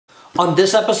On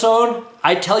this episode,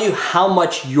 I tell you how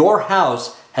much your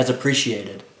house has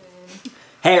appreciated.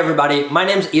 Hey everybody, my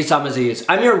name's Isam Aziz.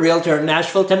 I'm your realtor in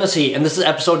Nashville, Tennessee, and this is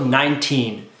episode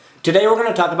 19. Today we're going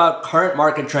to talk about current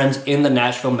market trends in the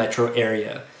Nashville metro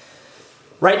area.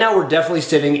 Right now we're definitely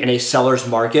sitting in a seller's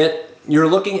market. You're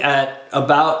looking at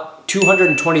about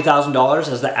 $220,000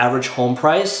 as the average home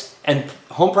price, and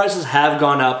home prices have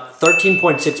gone up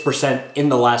 13.6% in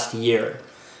the last year.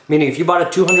 Meaning if you bought a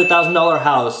 $200,000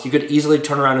 house, you could easily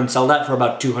turn around and sell that for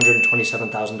about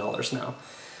 $227,000 now.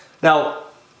 Now,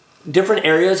 different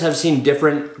areas have seen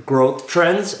different growth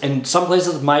trends, and some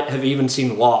places might have even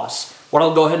seen loss. What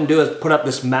I'll go ahead and do is put up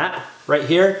this map right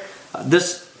here.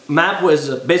 This map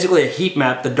was basically a heat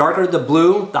map. The darker the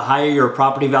blue, the higher your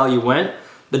property value went.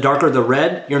 The darker the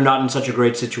red, you're not in such a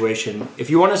great situation. If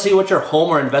you want to see what your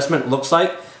home or investment looks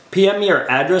like, PM me your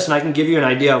address and I can give you an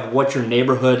idea of what your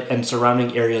neighborhood and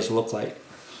surrounding areas look like.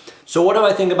 So what do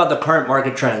I think about the current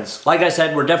market trends? Like I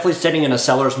said, we're definitely sitting in a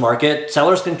seller's market.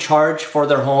 Sellers can charge for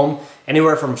their home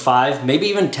anywhere from $5,000, maybe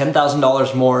even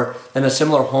 $10,000 more than a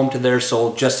similar home to theirs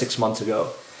sold just 6 months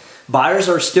ago. Buyers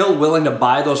are still willing to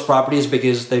buy those properties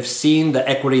because they've seen the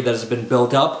equity that has been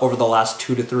built up over the last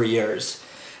 2 to 3 years.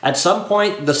 At some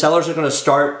point, the sellers are going to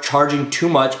start charging too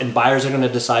much and buyers are going to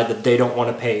decide that they don't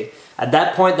want to pay. At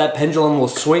that point, that pendulum will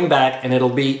swing back and it'll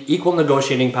be equal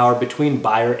negotiating power between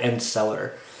buyer and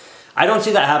seller. I don't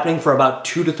see that happening for about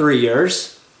 2 to 3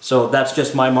 years, so that's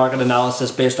just my market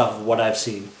analysis based off of what I've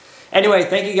seen. Anyway,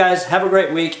 thank you guys, have a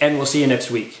great week, and we'll see you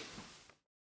next week.